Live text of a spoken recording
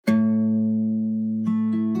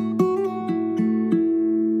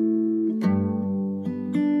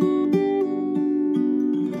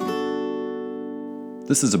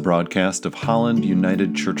This is a broadcast of Holland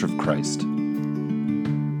United Church of Christ. At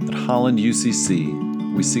Holland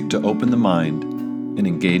UCC, we seek to open the mind and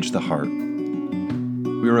engage the heart.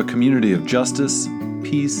 We are a community of justice,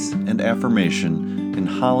 peace, and affirmation in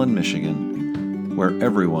Holland, Michigan, where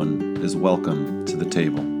everyone is welcome to the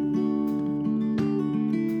table.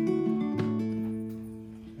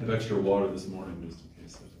 I have extra water this morning just in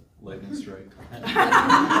case there's a lightning strike.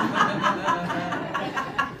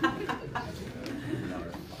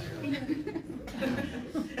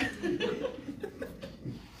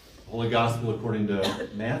 Holy Gospel according to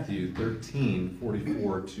Matthew 13,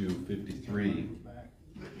 44 to 53.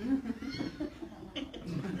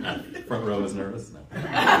 Front row is nervous? No.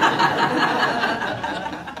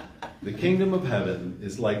 The kingdom of heaven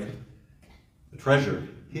is like a treasure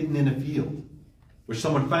hidden in a field, which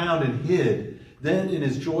someone found and hid. Then in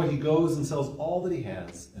his joy he goes and sells all that he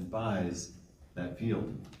has and buys that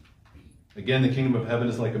field. Again, the kingdom of heaven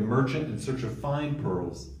is like a merchant in search of fine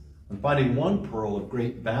pearls. And finding one pearl of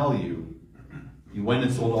great value, he went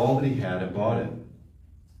and sold all that he had and bought it.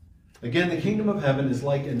 Again, the kingdom of heaven is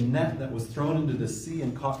like a net that was thrown into the sea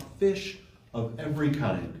and caught fish of every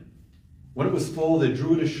kind. When it was full, they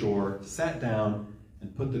drew it ashore, sat down,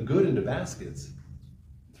 and put the good into baskets,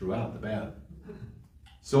 and threw out the bad.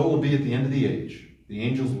 So it will be at the end of the age. The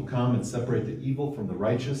angels will come and separate the evil from the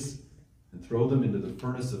righteous and throw them into the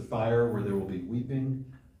furnace of fire where there will be weeping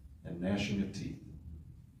and gnashing of teeth.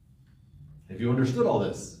 Have you understood all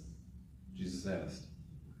this? Jesus asked.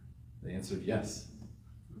 They answered, yes.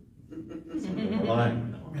 Some of them were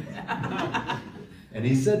lying. And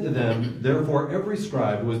he said to them, therefore every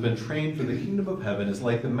scribe who has been trained for the kingdom of heaven is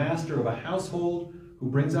like the master of a household who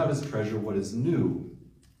brings out his treasure, what is new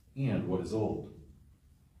and what is old.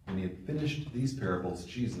 When he had finished these parables,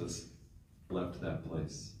 Jesus left that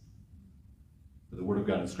place. For the word of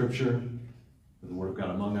God in Scripture, for the word of God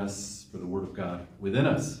among us, for the word of God within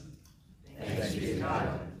us. Thanks be to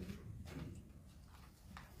God.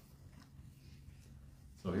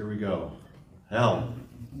 So here we go. Hell.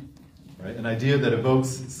 Right? An idea that evokes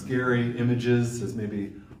scary images, has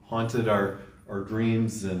maybe haunted our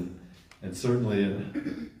dreams, and certainly a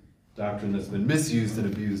doctrine that's been misused and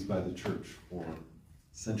abused by the church for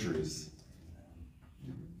centuries.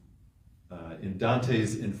 In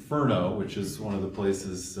Dante's Inferno, which is one of the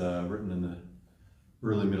places written in the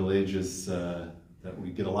early Middle Ages that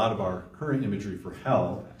we get a lot of our current imagery for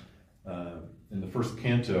hell. In the first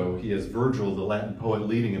canto, he has Virgil, the Latin poet,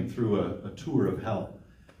 leading him through a tour of hell.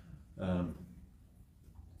 And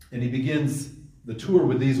he begins the tour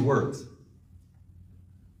with these words.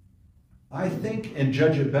 I think and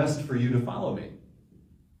judge it best for you to follow me.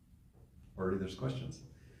 Already there's questions.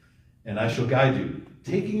 And I shall guide you,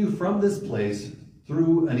 taking you from this place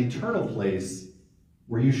through an eternal place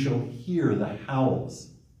where you shall hear the howls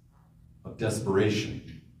of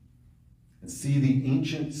desperation and see the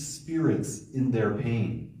ancient spirits in their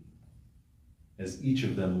pain as each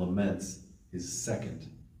of them laments his second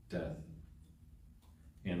death.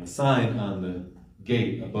 And the sign on the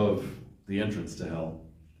gate above the entrance to hell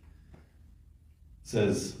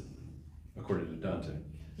says, according to Dante,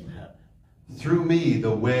 through me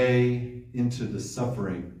the way into the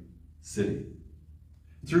suffering city.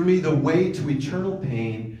 Through me the way to eternal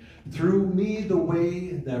pain. Through me the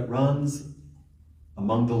way that runs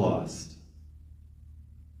among the lost.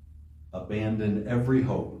 Abandon every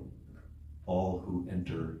hope, all who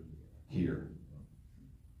enter here.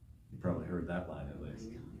 You probably heard that line at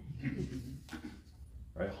least.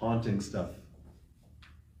 Right? Haunting stuff.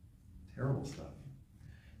 Terrible stuff.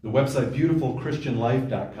 The website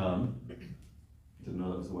beautifulchristianlife.com. Didn't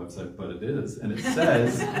know that was a website, but it is. And it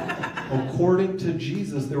says, according to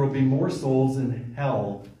Jesus, there will be more souls in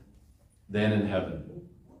hell than in heaven.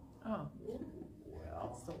 Oh.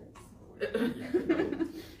 Well, souls.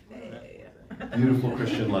 Beautiful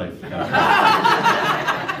Christian Life. It's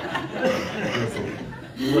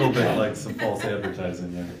a little bit like some false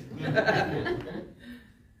advertising there.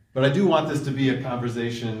 But I do want this to be a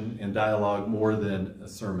conversation and dialogue more than a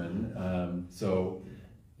sermon. So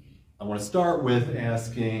I want to start with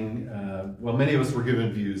asking, many of us were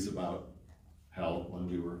given views about hell when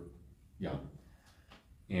we were young.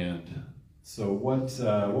 And so what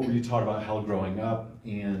were you taught about hell growing up,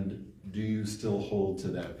 and do you still hold to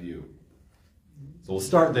that view? So we'll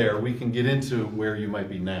start there. We can get into where you might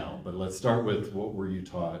be now, but let's start with what were you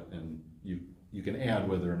taught, and you can add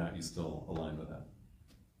whether or not you still align with that.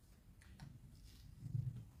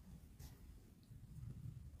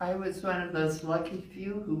 I was one of those lucky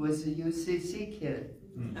few who was a UCC kid.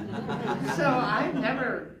 So I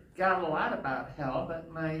never got a lot about hell, but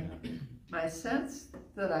my My sense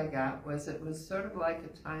that I got was it was sort of like a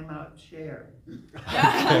timeout chair.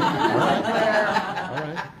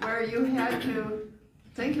 Where you had to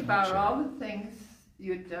think about all the things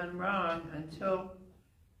you'd done wrong until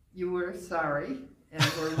you were sorry and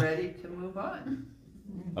were ready to move on.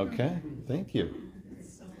 Okay, thank you.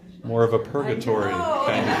 More of a purgatory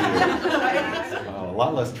kind of view. Wow, a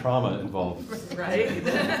lot less trauma involved. Right?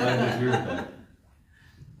 Glad to hear that.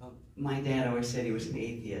 My dad always said he was an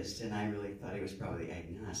atheist, and I really thought he was probably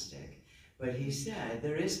agnostic. But he said,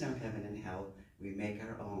 there is no heaven and hell. We make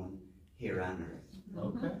our own here on earth.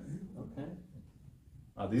 Okay, okay.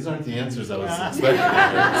 These aren't the answers I was expecting.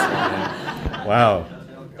 Wow.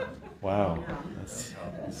 Wow.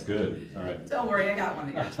 That's good. All right. Don't worry, I got one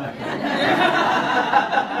again.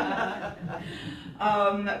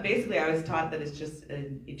 Basically, I was taught that it's just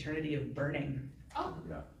an eternity of burning. Oh.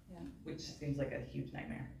 Yeah. Which seems like a huge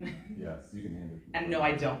nightmare. Yes, you can handle it. And no,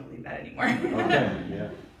 I don't believe that anymore. Okay, yeah.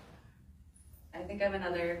 I think I'm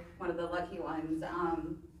another one of the lucky ones.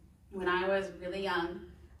 When I was really young,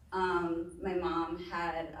 my mom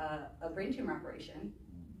had a brain tumor operation,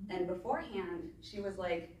 and beforehand she was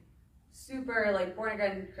like super like born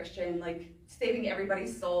again Christian, like saving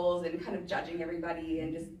everybody's souls and kind of judging everybody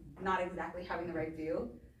and just not exactly having the right view.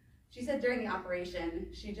 She said during the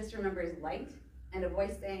operation she just remembers light and a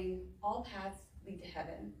voice saying, "All paths lead to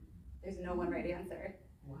heaven. There's no one right answer."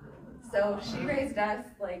 Wow. So she raised us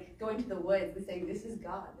like going to the woods and saying, "This is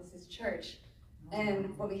God, this is church."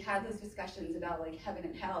 And when we had those discussions about like heaven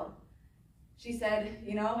and hell, she said,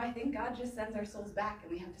 "You know, I think God just sends our souls back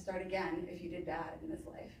and we have to start again if you did bad in this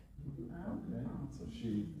life." Okay, so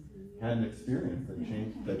she had an experience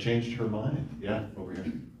that changed her mind. Yeah, over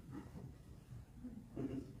here.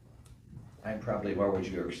 I'm probably more what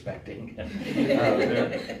you were expecting.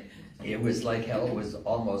 It was like hell was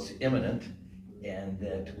almost imminent, and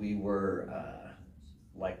that we were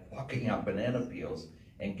like walking on banana peels,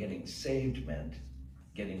 and getting saved meant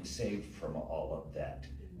getting saved from all of that.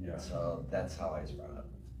 Yeah. So that's how I was brought up.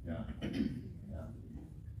 Yeah. Yeah.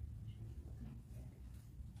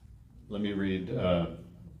 Let me read a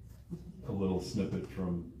little snippet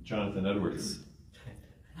from Jonathan Edwards,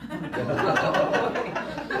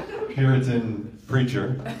 Puritan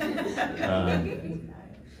preacher.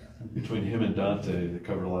 Between him and Dante, they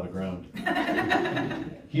covered a lot of ground.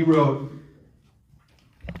 He wrote,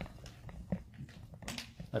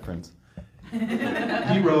 hi friends.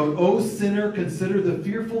 He wrote, "O sinner, consider the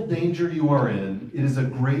fearful danger you are in. It is a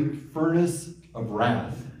great furnace of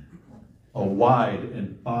wrath, a wide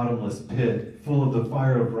and bottomless pit full of the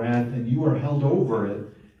fire of wrath, and you are held over it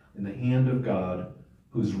in the hand of God,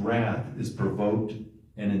 whose wrath is provoked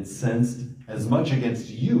and incensed as much against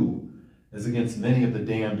you as against many of the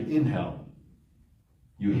damned in hell.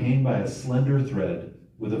 You hang by a slender thread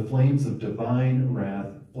with the flames of divine wrath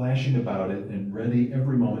flashing about it and ready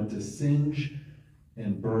every moment to singe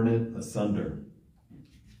and burn it asunder."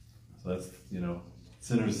 So that's,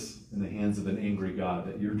 sinners in the hands of an angry God,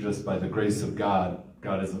 that you're just by the grace of God,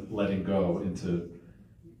 God isn't letting go into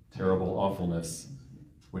terrible awfulness,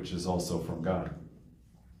 which is also from God.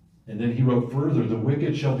 And then he wrote further, "The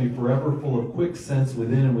wicked shall be forever full of quick sense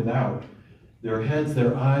within and without. Their heads,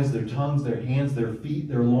 their eyes, their tongues, their hands, their feet,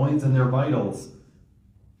 their loins, and their vitals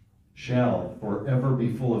shall forever be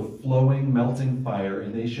full of flowing, melting fire,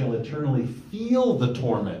 and they shall eternally feel the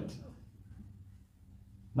torment.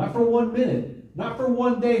 Not for 1 minute, not for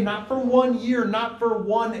 1 day, not for 1 year, not for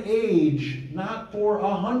 1 age, not for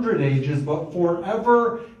 100 ages, but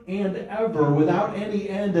forever and ever, without any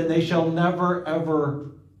end, and they shall never,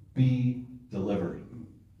 ever be delivered."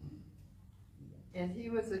 And he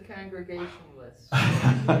was a Congregationalist.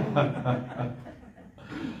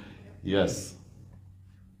 Yes.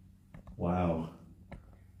 Wow.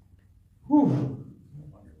 Whew.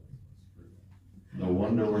 No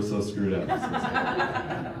wonder we're so screwed up.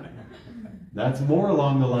 That's more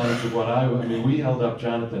along the lines of what we held up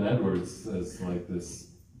Jonathan Edwards as like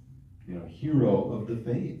this, hero of the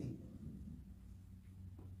faith.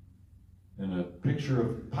 And a picture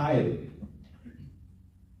of piety.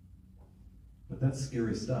 But that's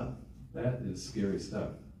scary stuff. That is scary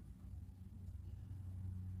stuff.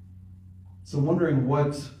 So wondering,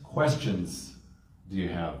 what questions do you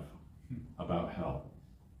have about hell?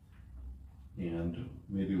 And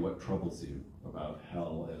maybe what troubles you about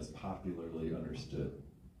hell as popularly understood?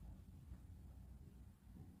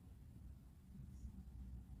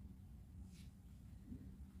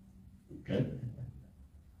 Okay.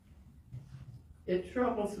 It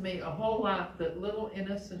troubles me a whole lot that little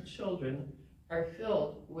innocent children are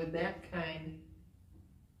filled with that kind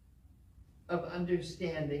of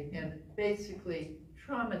understanding and basically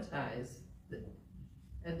traumatized,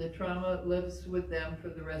 and the trauma lives with them for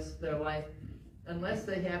the rest of their life, unless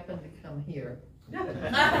they happen to come here.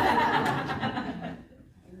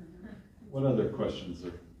 What other questions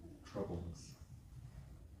or troubles?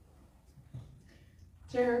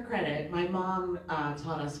 To her credit, my mom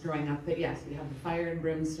taught us growing up that yes, we have the fire and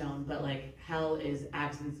brimstone, but like hell is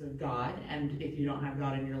absence of God, and if you don't have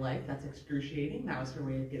God in your life, that's excruciating. That was her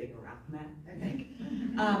way of getting around that, I think.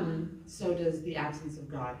 So does the absence of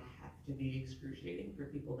God have to be excruciating for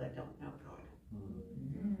people that don't know God?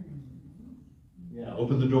 Yeah,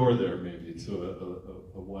 open the door there maybe to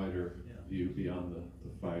a wider view beyond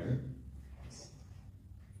the fire.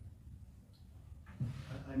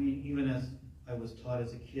 I mean, even as I was taught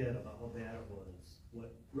as a kid about how bad it was,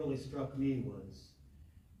 what really struck me was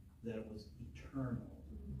that it was eternal.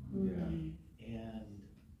 Yeah. And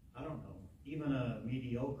I don't know, even a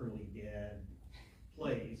mediocrely bad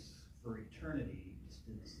place for eternity just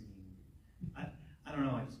didn't seem, I don't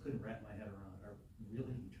know, I just couldn't wrap my head around it. Are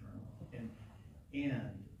really eternal.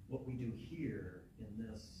 And what we do here in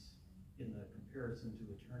the comparison to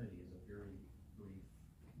eternity is a very brief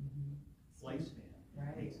lifespan.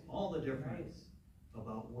 Right. Makes all the difference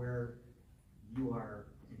about where you are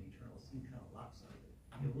in eternal. It seems kind of lopsided.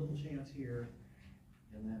 You have a little chance here,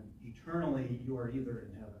 and then eternally you are either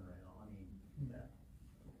in heaven or hell. I mean,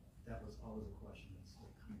 that was always a question that's so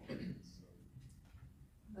complicated. So.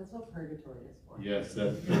 That's what purgatory is for. Yes,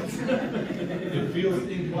 it feels Our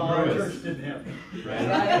incongruous. church didn't have it. Right?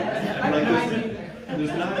 Like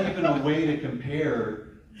there's not even a way to compare,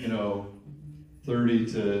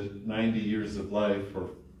 30 to 90 years of life, or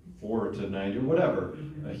 4 to 90, or whatever,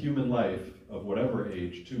 a human life of whatever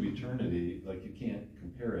age to eternity. Like, you can't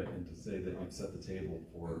compare it, and to say that you've set the table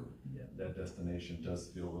for that destination does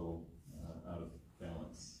feel a little out of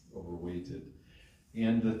balance, overweighted.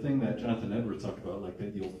 And the thing that Jonathan Edwards talked about, like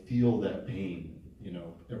that you'll feel that pain,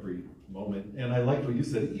 every moment. And I liked what you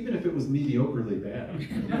said, even if it was mediocrely bad,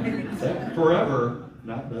 that forever,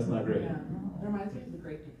 that's not great. Yeah. It reminds me of the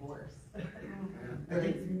Great Divorce. Where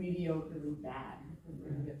it's mediocrely bad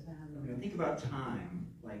when you get to heaven. Think about time.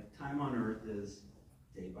 Like, time on earth is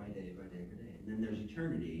day by day by day by day. And then there's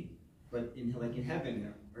eternity. But in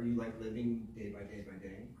heaven, are you like living day by day by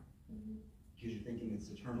day? Because you're thinking it's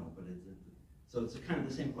eternal, but so it's kind of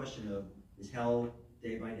the same question of, is hell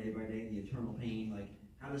day by day by day, the eternal pain? Like,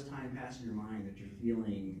 how does time pass in your mind that you're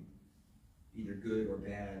feeling either good or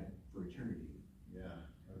bad for eternity? Yeah.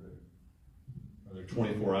 Are there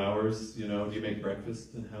 24 hours? Do you make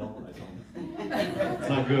breakfast in hell? I don't. It's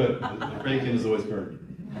not good. The bacon is always burned.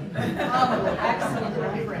 Oh, excellent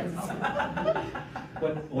reference.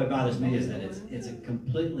 What bothers me is that it's a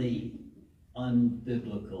completely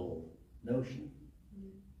unbiblical notion.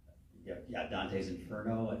 Yeah, Dante's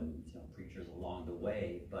Inferno and preachers along the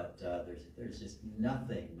way, but there's just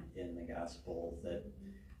nothing in the gospel that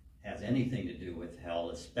has anything to do with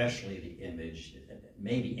hell, especially the image,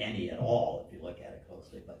 maybe any at all if you look at it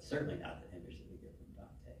closely, but certainly not the image that we get from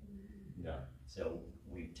Dante. Yeah. So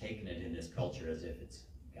we've taken it in this culture as if it's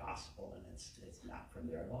gospel, and it's not from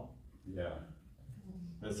there at all. Yeah.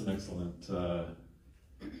 That's an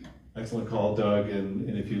excellent call, Doug.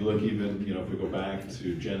 And if you look even, if we go back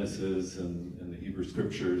to Genesis and the Hebrew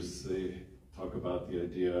scriptures, they talk about the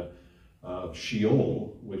idea of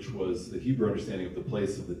Sheol, which was the Hebrew understanding of the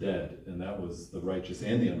place of the dead, and that was the righteous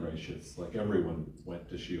and the unrighteous. Like, everyone went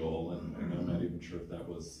to Sheol, and I'm not even sure if that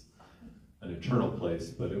was an eternal place,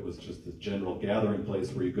 but it was just a general gathering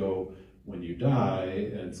place where you go when you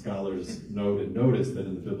die. And scholars notice that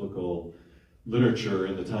in the biblical literature,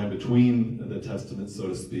 in the time between the testaments, so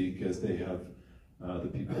to speak, as they have the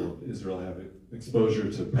people of Israel have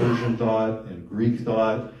exposure to Persian thought and Greek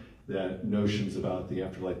thought, that notions about the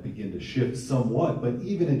afterlife begin to shift somewhat. But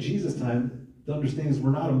even in Jesus' time, the understandings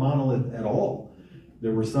were not a monolith at all.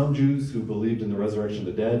 There were some Jews who believed in the resurrection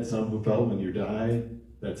of the dead, some who felt when you die,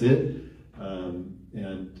 that's it,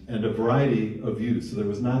 and a variety of views. So there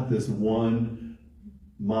was not this one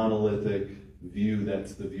monolithic view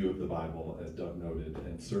that's the view of the Bible, as Doug noted.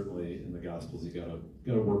 And certainly in the Gospels, you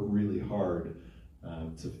gotta work really hard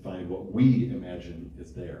to find what we imagine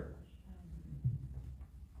is there.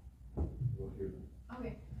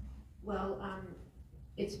 Okay. Well,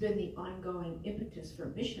 it's been the ongoing impetus for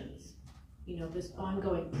missions. This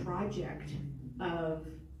ongoing project of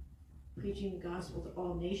preaching the gospel to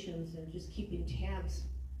all nations and just keeping tabs.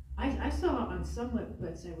 I saw on some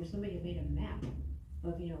website where somebody made a map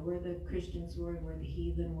of, where the Christians were and where the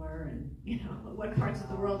heathen were, and, what parts of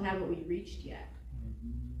the world haven't we reached yet.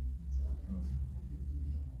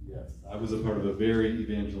 Yes, I was a part of a very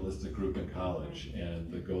evangelistic group in college,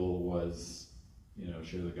 and the goal was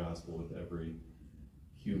share the gospel with every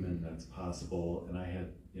human that's possible. And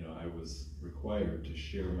I was required to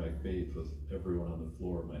share my faith with everyone on the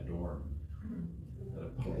floor of my dorm at a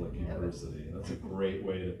public university. That's a great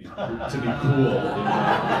way to be cool. I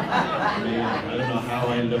mean, I don't know how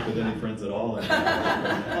I ended up with any friends at all.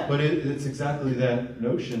 But it's exactly that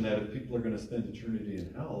notion that if people are going to spend eternity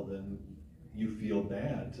in hell, then you feel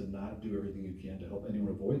bad to not do everything you can to help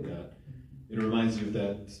anyone avoid that. It reminds you of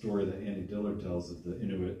that story that Annie Dillard tells of the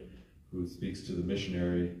Inuit who speaks to the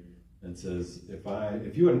missionary and says,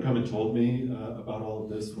 if you hadn't come and told me about all of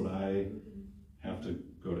this, would I have to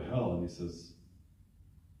go to hell? And he says,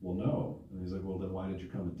 well, no. And he's like, well, then why did you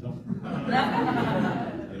come and tell me?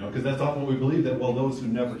 Because that's often what we believe, that, well, those who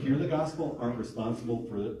never hear the gospel aren't responsible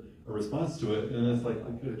for a response to it. And it's like,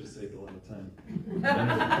 I could have just saved a lot of time.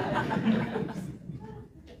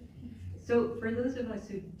 So for those of us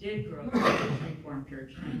who did grow up in a Reformed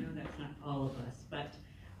church, I know that's not all of us, but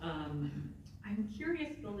I'm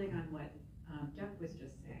curious, building on what Jeff was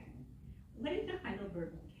just saying, what did the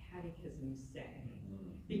Heidelberg Catechism say?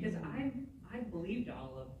 Because I believed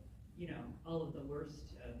all of the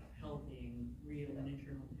worst of hell being real and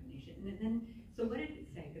eternal damnation. And then, so what did it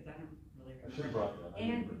say? Because I don't really remember. I should have brought that.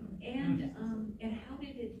 And how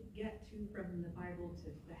did it get from the Bible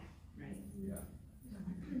to that, right?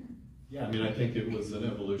 Yeah, I mean, I think it was an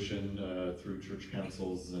evolution through church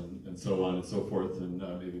councils and so on and so forth, and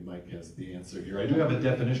maybe Mike has the answer here. I do have a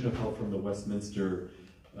definition of hell from the Westminster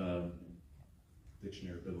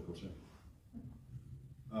Dictionary of Biblical Terms.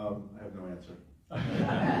 I have no answer.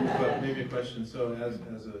 But maybe a question. So as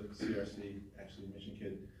a CRC, actually mission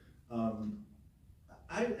kid,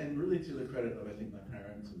 and really to the credit of, I think, my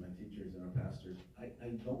parents and my teachers and our pastors,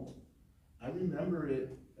 I remember it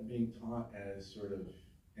being taught as sort of,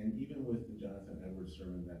 and even with the Jonathan Edwards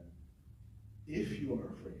sermon, that if you are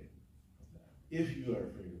afraid of that, if you are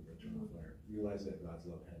afraid of eternal fire, realize that God's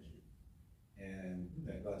love has you, and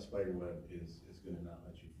that God's spider web is going to not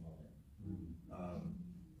let you fall in.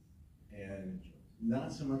 And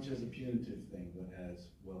not so much as a punitive thing, but as,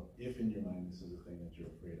 well, if in your mind this is a thing that you're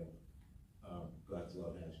afraid of, God's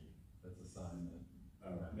love has you. That's a sign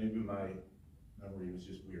that maybe my memory was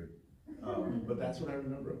just weird, but that's what I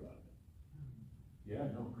remember about it. Yeah,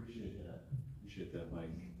 no, appreciate that. Appreciate that, Mike.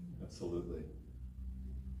 Absolutely.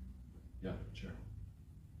 Yeah, sure.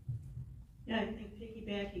 Yeah, I think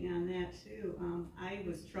piggybacking on that too, I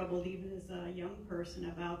was troubled even as a young person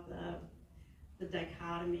about the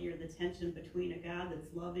dichotomy or the tension between a God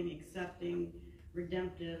that's loving, accepting,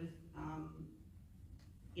 redemptive,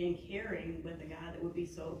 and caring, with a God that would be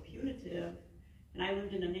so punitive. And I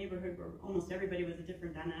lived in a neighborhood where almost everybody was a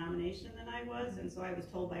different denomination than I was, and so I was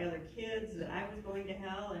told by other kids that I was going to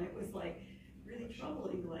hell, and it was like really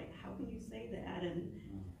troubling. Like, how can you say that? And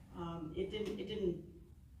it didn't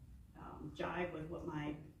jive with what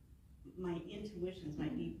my intuitions, my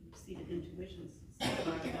deep-seated intuitions, said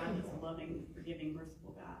about a God that's a loving, forgiving,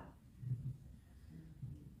 merciful God.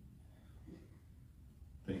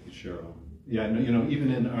 Thank you, Cheryl. Yeah,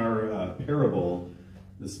 even in our parable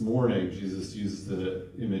this morning, Jesus uses the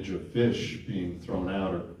image of fish being thrown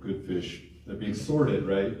out, or good fish that are being sorted,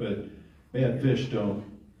 right? But bad fish don't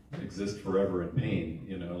exist forever in pain,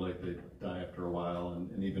 like they die after a while.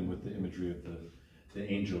 And even with the imagery of the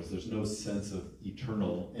angels, there's no sense of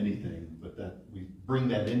eternal anything, but that we bring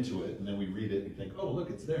that into it, and then we read it and think, oh, look,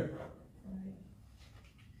 it's there. Right.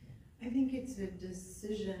 I think it's a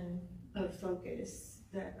decision of focus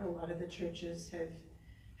that a lot of the churches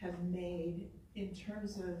have made in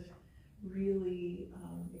terms of really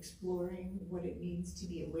exploring what it means to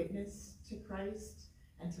be a witness to Christ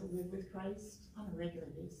and to live with Christ on a regular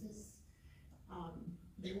basis.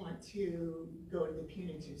 They want to go to the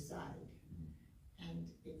punitive side. And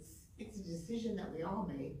it's a decision that we all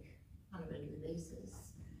make on a regular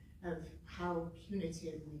basis of how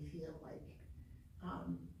punitive we feel like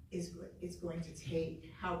is going to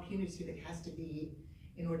take, how punitive it has to be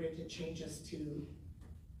in order to change us to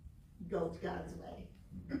go to God's way.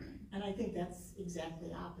 And I think that's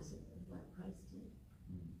exactly opposite of what Christ did.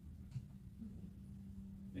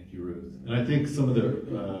 Thank you, Ruth. And I think some of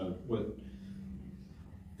the, what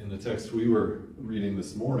in the text we were reading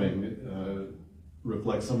this morning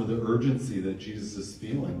reflects some of the urgency that Jesus is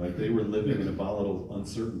feeling. Like, they were living in a volatile,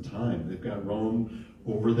 uncertain time. They've got Rome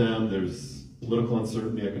over them. There's political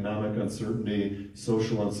uncertainty, economic uncertainty,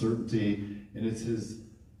 social uncertainty, and it's his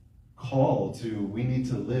call to, we need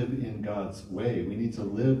to live in God's way. We need to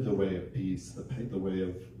live the way of peace, the way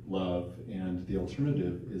of love, and the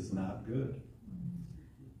alternative is not good.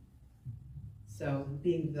 So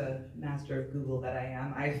being the master of Google that I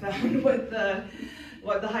am, I found what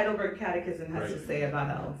the Heidelberg Catechism has to say about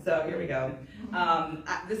hell. So here we go.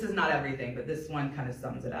 This is not everything, but this one kind of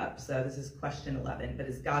sums it up. So this is question 11, but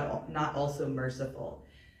is God not also merciful?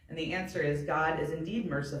 And the answer is God is indeed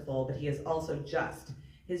merciful, but he is also just.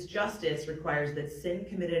 His justice requires that sin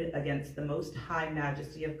committed against the most high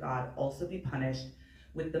majesty of God also be punished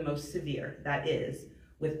with the most severe, that is,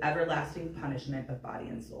 with everlasting punishment of body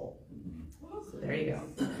and soul. So there you go.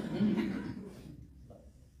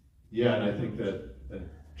 Yeah, and I think that the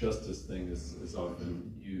justice thing is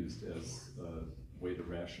often used as a way to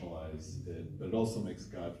rationalize it, but it also makes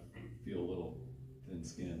God feel a little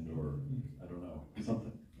thin-skinned, or I don't know,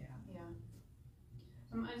 something.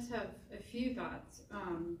 I just have a few thoughts.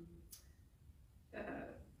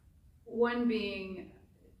 One being,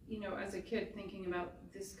 as a kid thinking about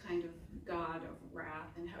this kind of God of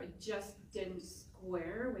wrath and how it just didn't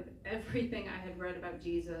square with everything I had read about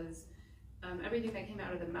Jesus, everything that came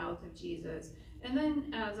out of the mouth of Jesus. And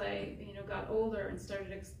then as I, got older and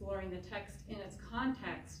started exploring the text in its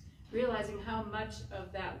context, realizing how much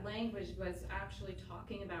of that language was actually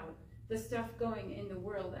talking about the stuff going in the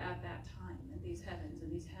world at that time, and these heavens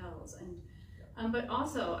and these hells, and but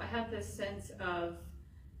also I have this sense of,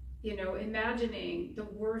 imagining the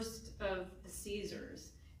worst of the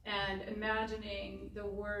Caesars, and imagining the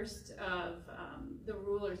worst of the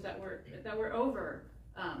rulers that were over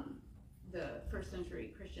the first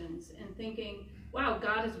century Christians, and thinking, wow,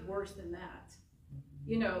 God is worse than that.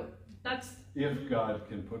 That's If God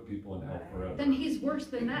can put people in hell forever, then he's worse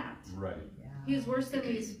than that. Right. He's worse than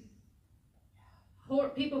these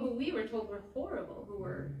people who we were told were horrible, who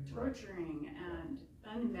were torturing and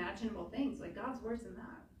unimaginable things. Like, God's worse than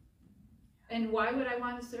that. And why would I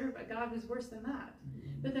want to serve a God who's worse than that?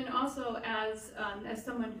 But then also, as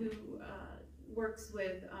someone who works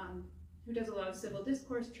with, who does a lot of civil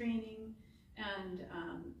discourse training and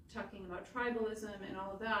talking about tribalism and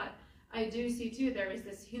all of that, I do see too there is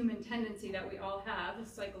this human tendency that we all have,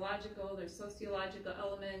 psychological, there's sociological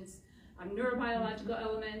elements, neurobiological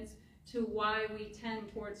elements, to why we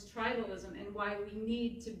tend towards tribalism and why we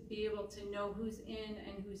need to be able to know who's in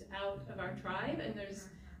and who's out of our tribe, and there's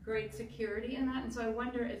great security in that. And so I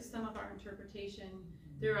wonder if some of our interpretation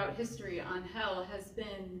throughout history on hell has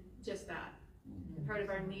been just that, part of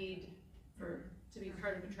our need to be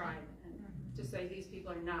part of a tribe, and to say these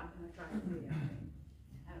people are not in a tribe. I don't know.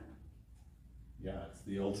 Yeah, it's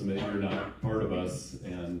the ultimate, you're not part of us,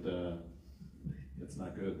 and it's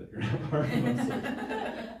not good that you're not part of us.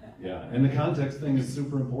 Yeah, and the context thing is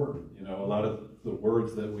super important. A lot of the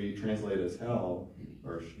words that we translate as hell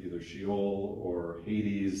are either Sheol or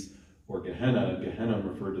Hades or Gehenna. Gehenna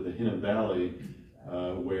referred to the Hinnom Valley,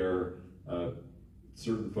 where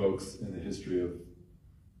certain folks in the history of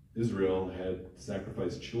Israel had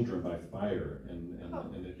sacrificed children by fire,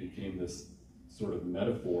 and it became this sort of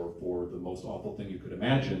metaphor for the most awful thing you could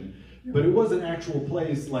imagine. But it was an actual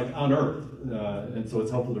place like on earth, and so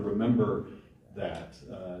it's helpful to remember that,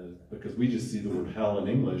 because we just see the word hell in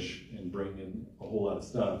English and bring in a whole lot of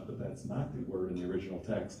stuff, but that's not the word in the original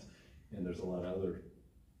text, and there's a lot of other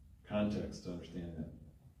context to understand that.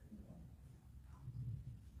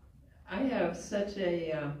 I have such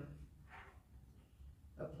a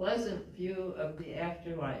pleasant view of the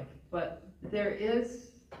afterlife, but there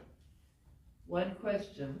is one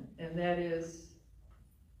question, and that is,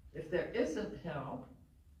 if there isn't hell,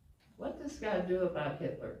 what does God do about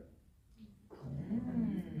Hitler?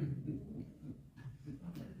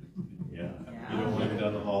 Yeah, you don't want to go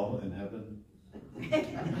down the hall in heaven?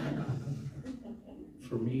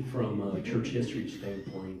 For me, from a church history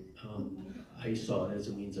standpoint, I saw it as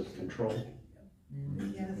a means of control.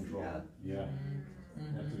 Yes. Control. Yeah.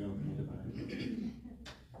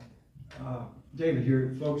 David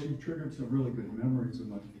here, folks, you've triggered some really good memories of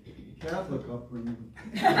my Catholic upbringing.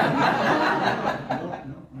 No,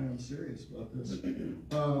 I am serious about this. The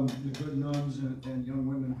good nuns and young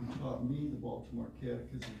women who taught me the Baltimore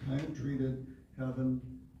Catechism kind of treated heaven,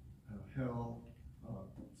 hell,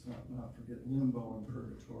 let's not forget limbo and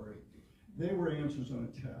purgatory. They were answers on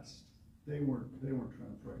a test. They weren't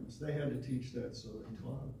trying to frighten us. They had to teach that so they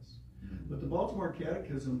taught us. But the Baltimore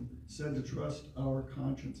Catechism said to trust our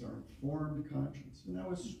conscience, our informed conscience. And that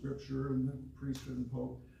was scripture and the priesthood and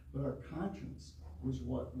pope. But our conscience was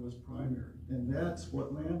what was primary. And that's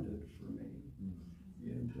what landed for me.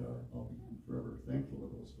 And I'll be forever thankful to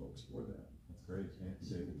those folks for that. That's great. Thanks,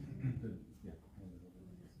 David. Good. Yeah.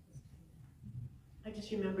 I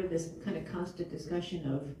just remember this kind of constant discussion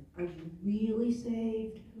of, are you really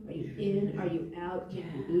saved? Are you in? Are you out? Can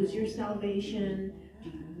you lose your salvation? Do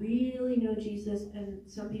you really know Jesus, and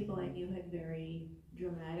some people I knew had very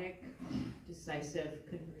dramatic, decisive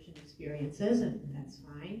conversion experiences, and that's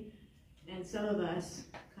fine. And some of us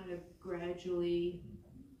kind of gradually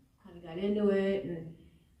kind of got into it,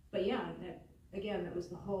 but yeah, that was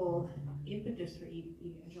the whole impetus for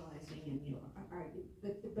evangelizing, and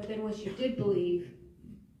but then once you did believe,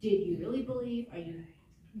 did you really believe? Are you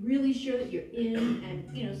really sure that you're in?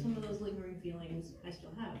 And some of those lingering feelings I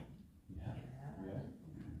still have.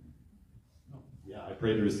 Yeah, I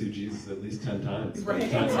prayed to receive Jesus at least 10 times. Right. By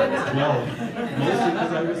the time I was 12. Mostly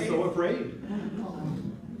because I was so afraid.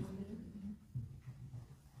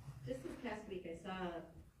 Just this past week, I saw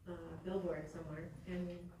a billboard somewhere, and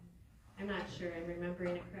I'm not sure I'm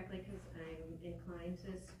remembering it correctly because I'm inclined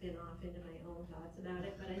to spin off into my own thoughts about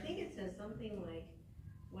it, but I think it says something like,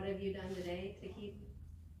 "What have you done today to keep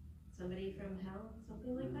somebody from hell?"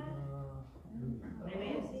 Something like that. I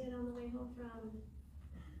may have seen it on the way home from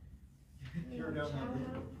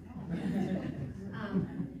Chicago.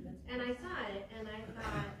 And I saw it, and I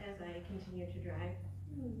thought, as I continued to drive,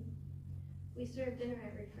 we served dinner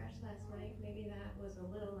at Refresh last night. Maybe that was a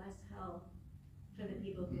little less hell for the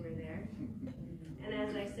people who were there. And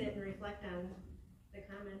as I sit and reflect on the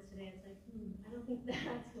comments today, it's like, I don't think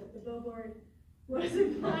that's what the billboard was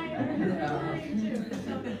implying or referring to.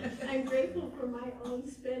 So I'm grateful for my own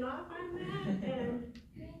spin-off on that, and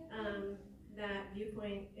that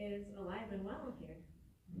viewpoint is alive and well here.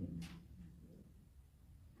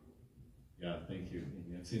 Yeah, thank you.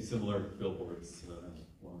 I've seen similar billboards,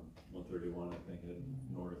 131, I think, in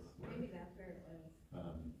North. Maybe that's where it was.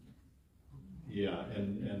 Yeah,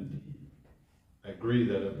 and I agree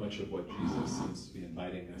that a bunch of what Jesus seems to be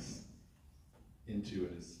inviting us into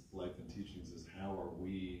in his life and teachings is how are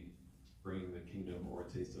we bringing the kingdom or a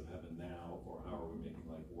taste of heaven now, or how are we making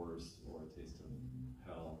life worse or a taste of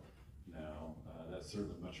hell now? That's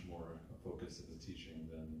certainly much more a focus of the teaching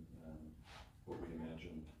than what we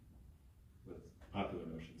imagine with popular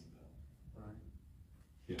notions of hell. Right.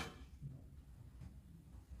 Yeah.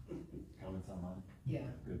 Comments online? Yeah.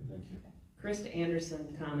 Good, thank you. Krista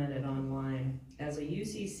Anderson commented online, as a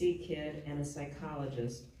UCC kid and a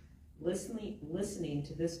psychologist, listening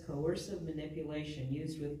to this coercive manipulation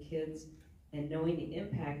used with kids and knowing the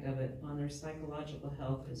impact of it on their psychological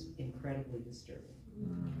health is incredibly disturbing.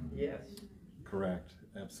 Yes. Correct.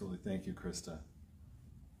 Absolutely. Thank you, Krista.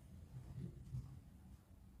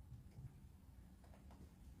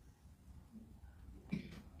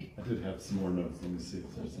 I did have some more notes. Let me see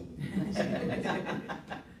if there's something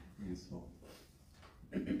useful.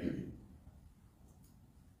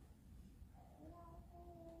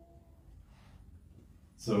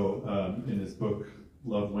 So, in his book,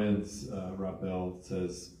 Love Wins, Rob Bell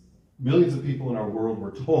says, millions of people in our world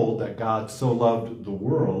were told that God so loved the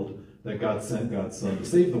world that God sent God's Son to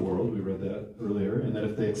save the world. We read that earlier. And that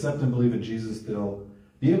if they accept and believe in Jesus, they'll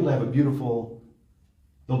be able to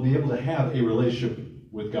have a relationship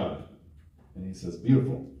with God. And he says,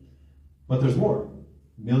 beautiful. But there's more.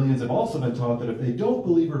 Millions have also been taught that if they don't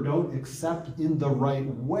believe or don't accept in the right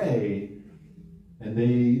way, and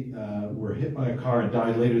they were hit by a car and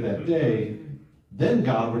died later that day, then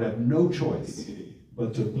God would have no choice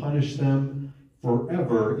but to punish them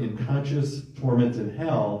forever in conscious torment in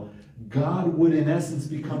hell. God would, in essence,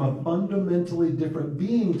 become a fundamentally different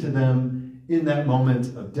being to them in that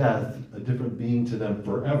moment of death, a different being to them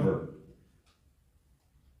forever.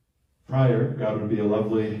 Prior, God would be a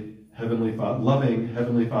loving Heavenly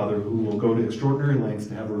Father who will go to extraordinary lengths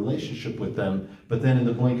to have a relationship with them, but then in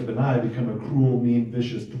the blink of an eye become a cruel, mean,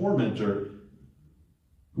 vicious tormentor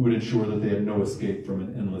who would ensure that they had no escape from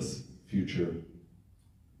an endless future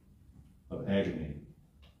of agony.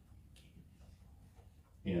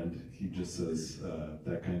 And he just says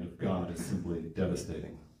that kind of God is simply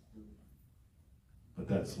devastating. But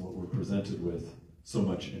that's what we're presented with so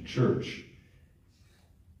much in church.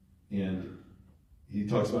 And he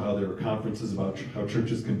talks about how there are conferences about how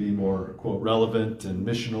churches can be more, quote, relevant and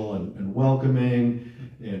missional and welcoming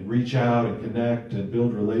and reach out and connect and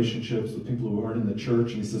build relationships with people who aren't in the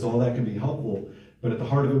church. And he says all that can be helpful. But at the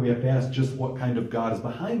heart of it, we have to ask just what kind of God is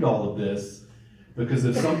behind all of this. Because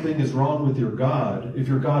if something is wrong with your God, if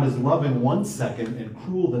your God is loving one second and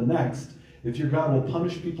cruel the next, if your God will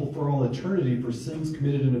punish people for all eternity for sins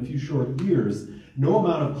committed in a few short years, no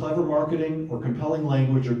amount of clever marketing or compelling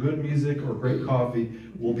language or good music or great coffee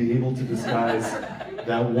will be able to disguise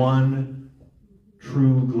that one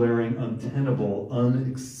true, glaring, untenable,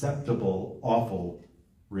 unacceptable, awful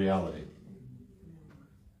reality.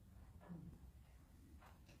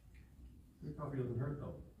 It probably doesn't hurt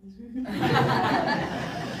though.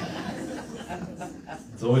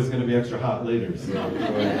 It's always going to be extra hot later, so enjoy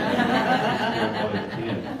it while you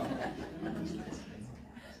can.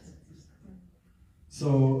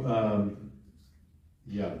 So,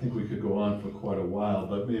 yeah, I think we could go on for quite a while,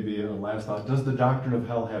 but maybe a last thought. Does the doctrine of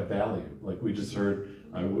hell have value? Like we just heard,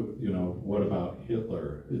 what about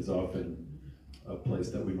Hitler is often a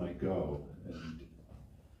place that we might go, and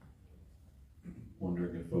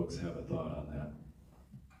wondering if folks have a thought on that.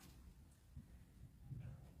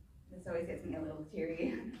 This always gets me a little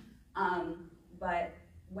teary. But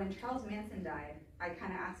when Charles Manson died, I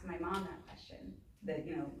kind of asked my mom that question, kind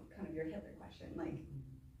of your Hitler question, like,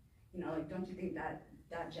 don't you think that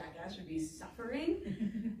jackass should be suffering?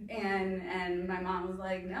 and my mom was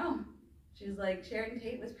like, no. She was like, Sharon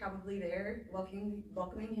Tate was probably there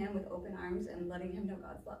welcoming him with open arms and letting him know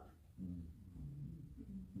God's love.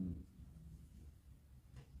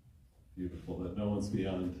 Beautiful. That no one's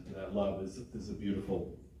beyond that love is a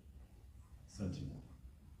beautiful sentiment.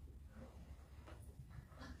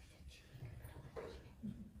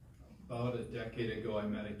 About a decade ago, I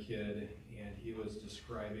met a kid, and he was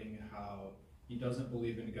describing how he doesn't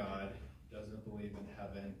believe in God, doesn't believe in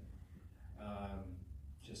heaven.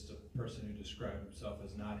 Just a person who described himself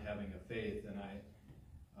as not having a faith. And I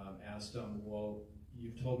asked him, well,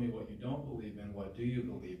 you've told me what you don't believe in. What do you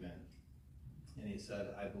believe in? And he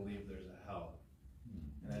said, I believe there's a hell.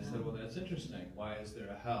 And I said, well, that's interesting. Why is there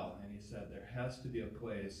a hell? And he said, there has to be a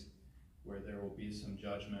place where there will be some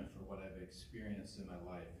judgment for what I've experienced in my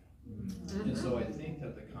life. And so I think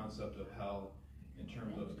that the concept of hell, in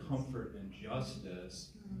terms of comfort and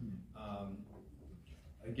justice,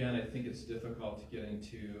 again, I think it's difficult to get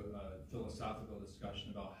into a philosophical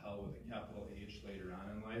discussion about hell with a capital H later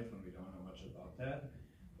on in life when we don't know much about that.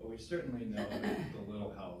 But we certainly know the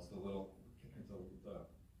little hells, the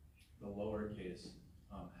lowercase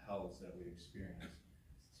hells that we experience.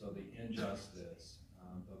 So the injustice,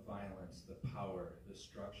 the violence, the power, the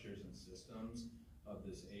structures and systems of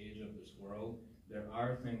this age, of this world, there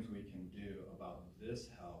are things we can do about this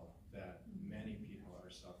hell that many people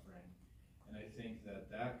are suffering. And I think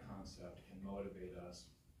that concept can motivate us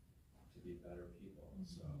to be better people.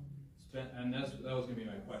 So, and that was going to be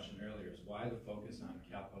my question earlier, is why the focus on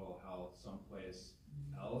capital hell someplace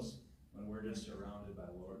else when we're just surrounded by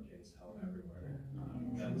lowercase hell everywhere?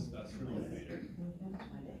 That's a motivator.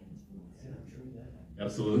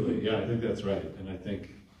 Absolutely, yeah, I think that's right. And I think,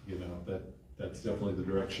 that's definitely the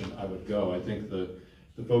direction I would go. I think the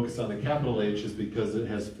focus on the capital H is because it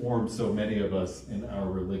has formed so many of us in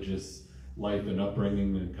our religious life and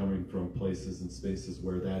upbringing and coming from places and spaces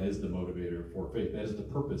where that is the motivator for faith. That is the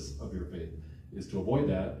purpose of your faith, is to avoid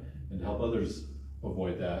that and to help others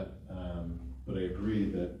avoid that. But I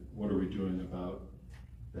agree that what are we doing about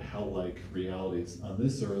the hell-like realities on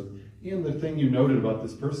this earth? And the thing you noted about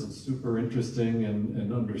this person, super interesting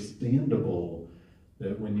and understandable,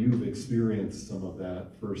 that when you've experienced some of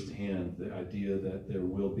that firsthand, the idea that there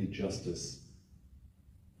will be justice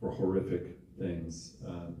for horrific things,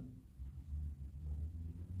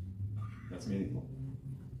 that's meaningful.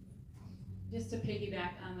 Just to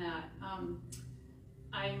piggyback on that,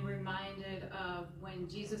 I'm reminded of when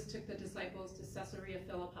Jesus took the disciples to Caesarea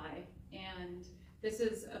Philippi, and this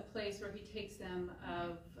is a place where he takes them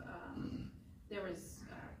there was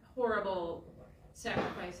horrible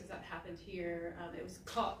sacrifices that happened here.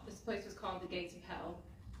 This place was called the Gates of Hell.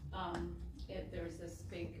 There was this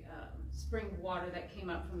big spring of water that came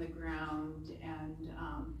up from the ground,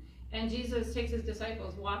 and Jesus takes his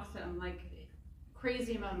disciples, walks them like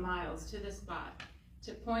crazy amount of miles to this spot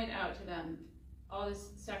to point out to them all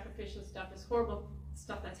this sacrificial stuff, this horrible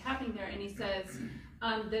stuff that's happening there. And he says,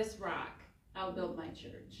 on this rock, I'll build my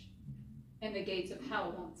church, and the gates of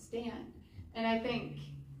hell won't stand. And I think,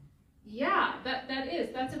 yeah,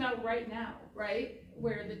 that's about right now, right?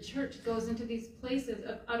 Where the church goes into these places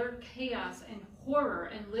of utter chaos and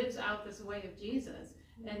horror and lives out this way of Jesus.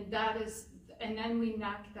 And then we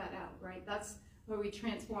knock that out, right? That's where we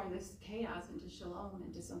transform this chaos into shalom,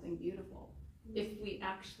 into something beautiful, if we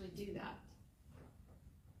actually do that.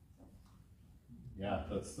 Yeah,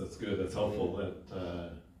 that's good. That's helpful.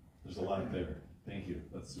 There's a lot there. Thank you.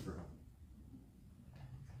 That's super helpful.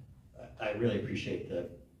 I really appreciate the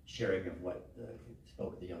sharing of what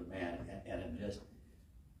spoke with the young man, and I'm just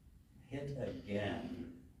hit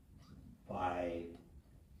again by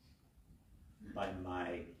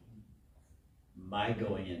my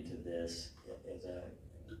going into this as a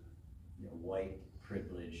white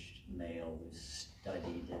privileged male who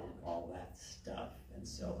studied and all that stuff, and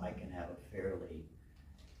so I can have a fairly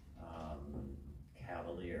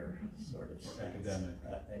cavalier sort of sense. Academic.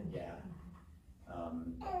 Yeah.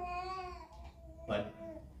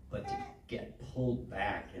 But to get pulled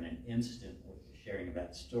back in an instant with the sharing of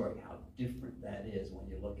that story, how different that is when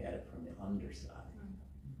you look at it from the underside.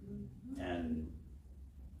 And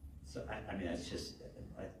so, I mean, that's just,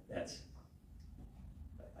 that's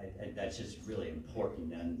just really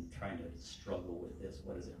important, and trying to struggle with this.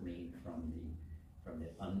 What does it mean from the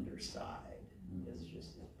underside is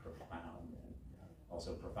just profound, and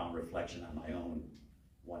also profound reflection on my own,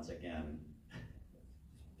 once again,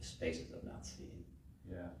 spaces of not seeing.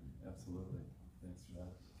 Yeah, absolutely. Thanks for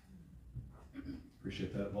that.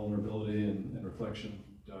 Appreciate that vulnerability and reflection,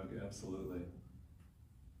 Doug, absolutely.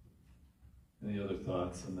 Any other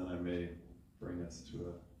thoughts? And then I may bring us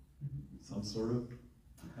to some sort of,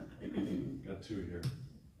 got two here.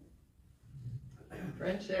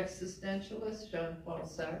 French existentialist Jean-Paul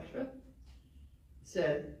Sartre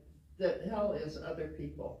said that hell is other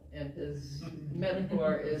people, and his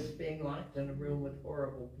metaphor is being locked in a room with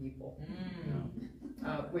horrible people.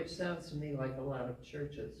 Which sounds to me like a lot of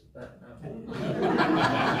churches, but I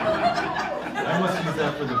must use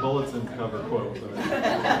that for the bulletin cover quote.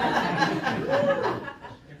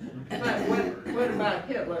 But what about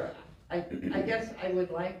Hitler? I guess I would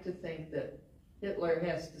like to think that Hitler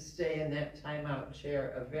has to stay in that timeout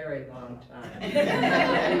chair a very long time.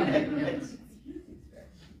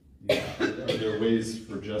 Are there ways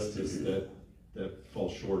for justice that fall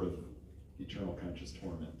short of eternal conscious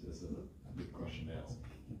torment is a good question to ask.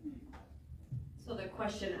 So the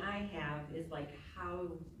question I have is like, how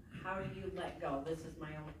do you let go? This is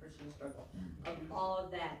my own personal struggle of all of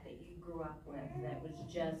that you grew up with, that was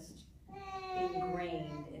just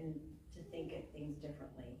ingrained in to think of things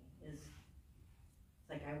differently. It's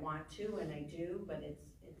like I want to and I do, but it's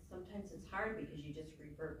sometimes it's hard because you just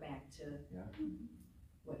revert back to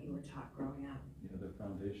what you were taught growing up. Yeah, the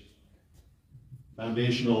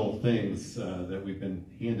foundational things that we've been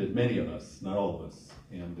handed, many of us, not all of us,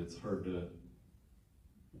 and it's hard to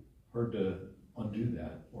undo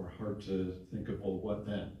that, or hard to think of, well, what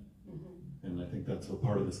then? And I think that's what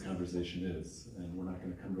part of this conversation is, and we're not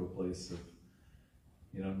going to come to a place of,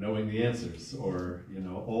 knowing the answers, or,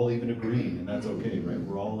 all even agreeing, and that's okay, right?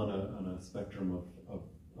 We're all on a spectrum of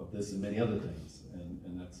this and many other things,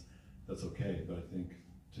 and that's okay, but I think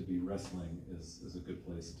to be wrestling is a good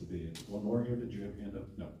place to be. One more here, did you have your hand up?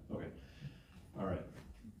 No, okay. All right.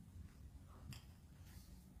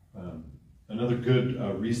 Another good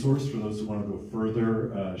resource for those who want to go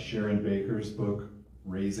further, Sharon Baker's book,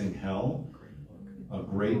 Raising Hell. A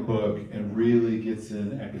great book, and really gets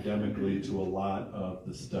in academically to a lot of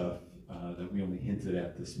the stuff that we only hinted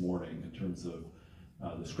at this morning in terms of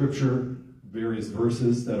the scripture, various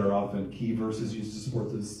verses that are often key verses used to support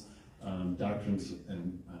this, doctrines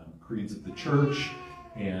and creeds of the church,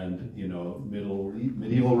 and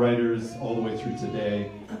medieval writers all the way through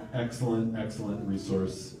today. Excellent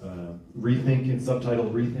resource.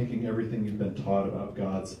 Subtitled Rethinking Everything You've Been Taught About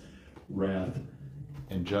God's Wrath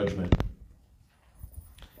and Judgment.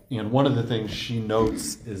 And one of the things she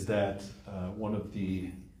notes is that one of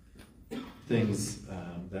the things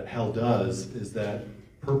that hell does is that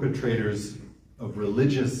perpetrators of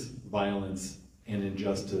religious violence and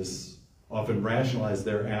injustice often rationalize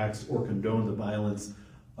their acts or condone the violence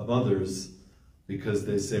of others because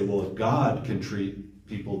they say, well, if God can treat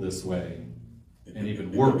people this way, and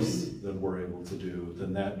even worse than we're able to do,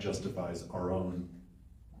 then that justifies our own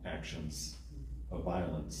actions of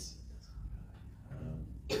violence.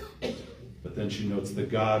 But then she notes the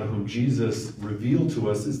God whom Jesus revealed to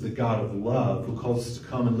us is the God of love, who calls us to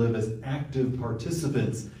come and live as active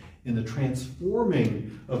participants in the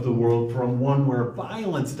transforming of the world from one where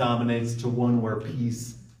violence dominates to one where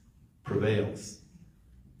peace prevails.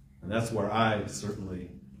 And that's where I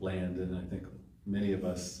certainly land, and I think many of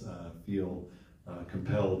us feel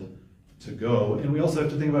compelled to go. And we also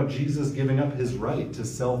have to think about Jesus giving up his right to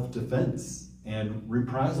self-defense and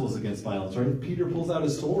reprisals against violence, right? Peter pulls out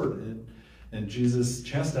his sword, and Jesus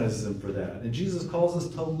chastises him for that. And Jesus calls us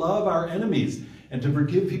to love our enemies and to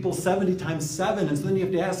forgive people 70 times 7. And so then you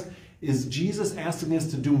have to ask, is Jesus asking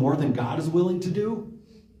us to do more than God is willing to do?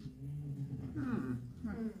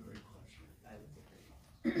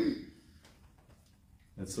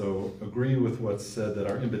 And so agree with what's said, that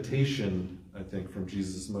our invitation, I think, from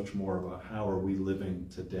Jesus is much more about how are we living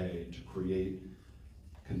today to create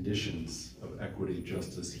conditions of equity,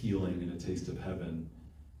 justice, healing, and a taste of heaven,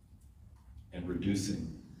 and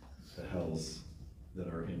reducing the hells that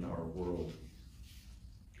are in our world.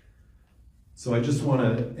 So I just want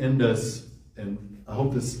to end us, and I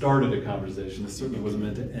hope this started a conversation. This certainly wasn't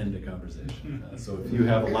meant to end a conversation. So if you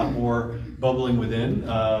have a lot more bubbling within,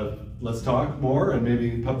 let's talk more, and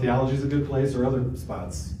maybe Pub Theology is a good place, or other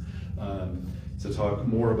spots to talk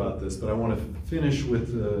more about this, but I want to finish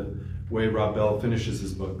with the way Rob Bell finishes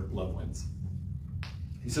his book, Love Wins.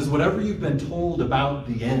 He says, whatever you've been told about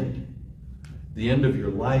the end of your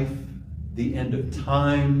life, the end of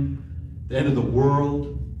time, the end of the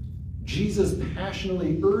world, Jesus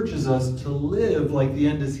passionately urges us to live like the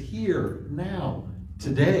end is here, now,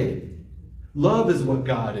 today. Love is what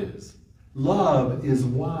God is. Love is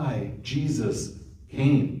why Jesus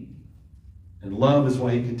came. And love is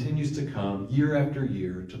why he continues to come year after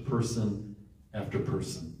year to person after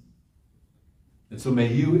person. And so may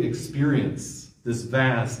you experience this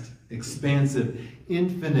vast, expansive,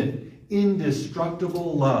 infinite,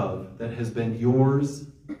 indestructible love that has been yours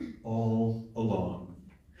all along.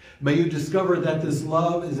 May you discover that this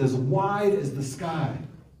love is as wide as the sky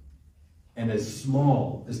and as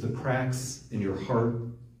small as the cracks in your heart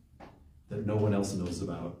that no one else knows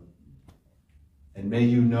about. And may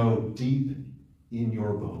you know deep in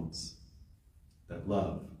your bones that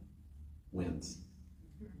love wins.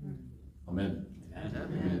 Amen. Amen.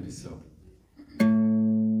 May it be so.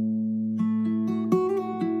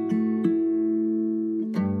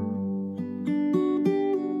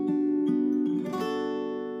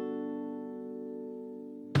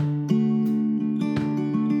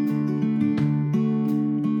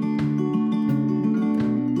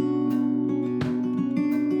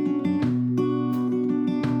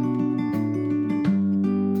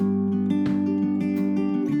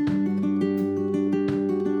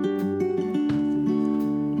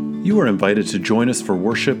 You are invited to join us for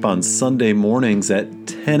worship on Sunday mornings at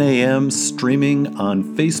 10 a.m. streaming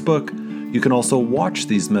on Facebook. You can also watch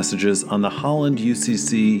these messages on the Holland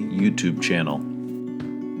UCC YouTube channel.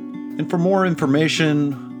 And for more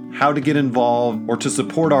information, how to get involved, or to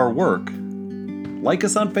support our work, like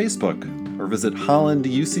us on Facebook or visit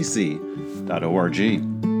hollanducc.org.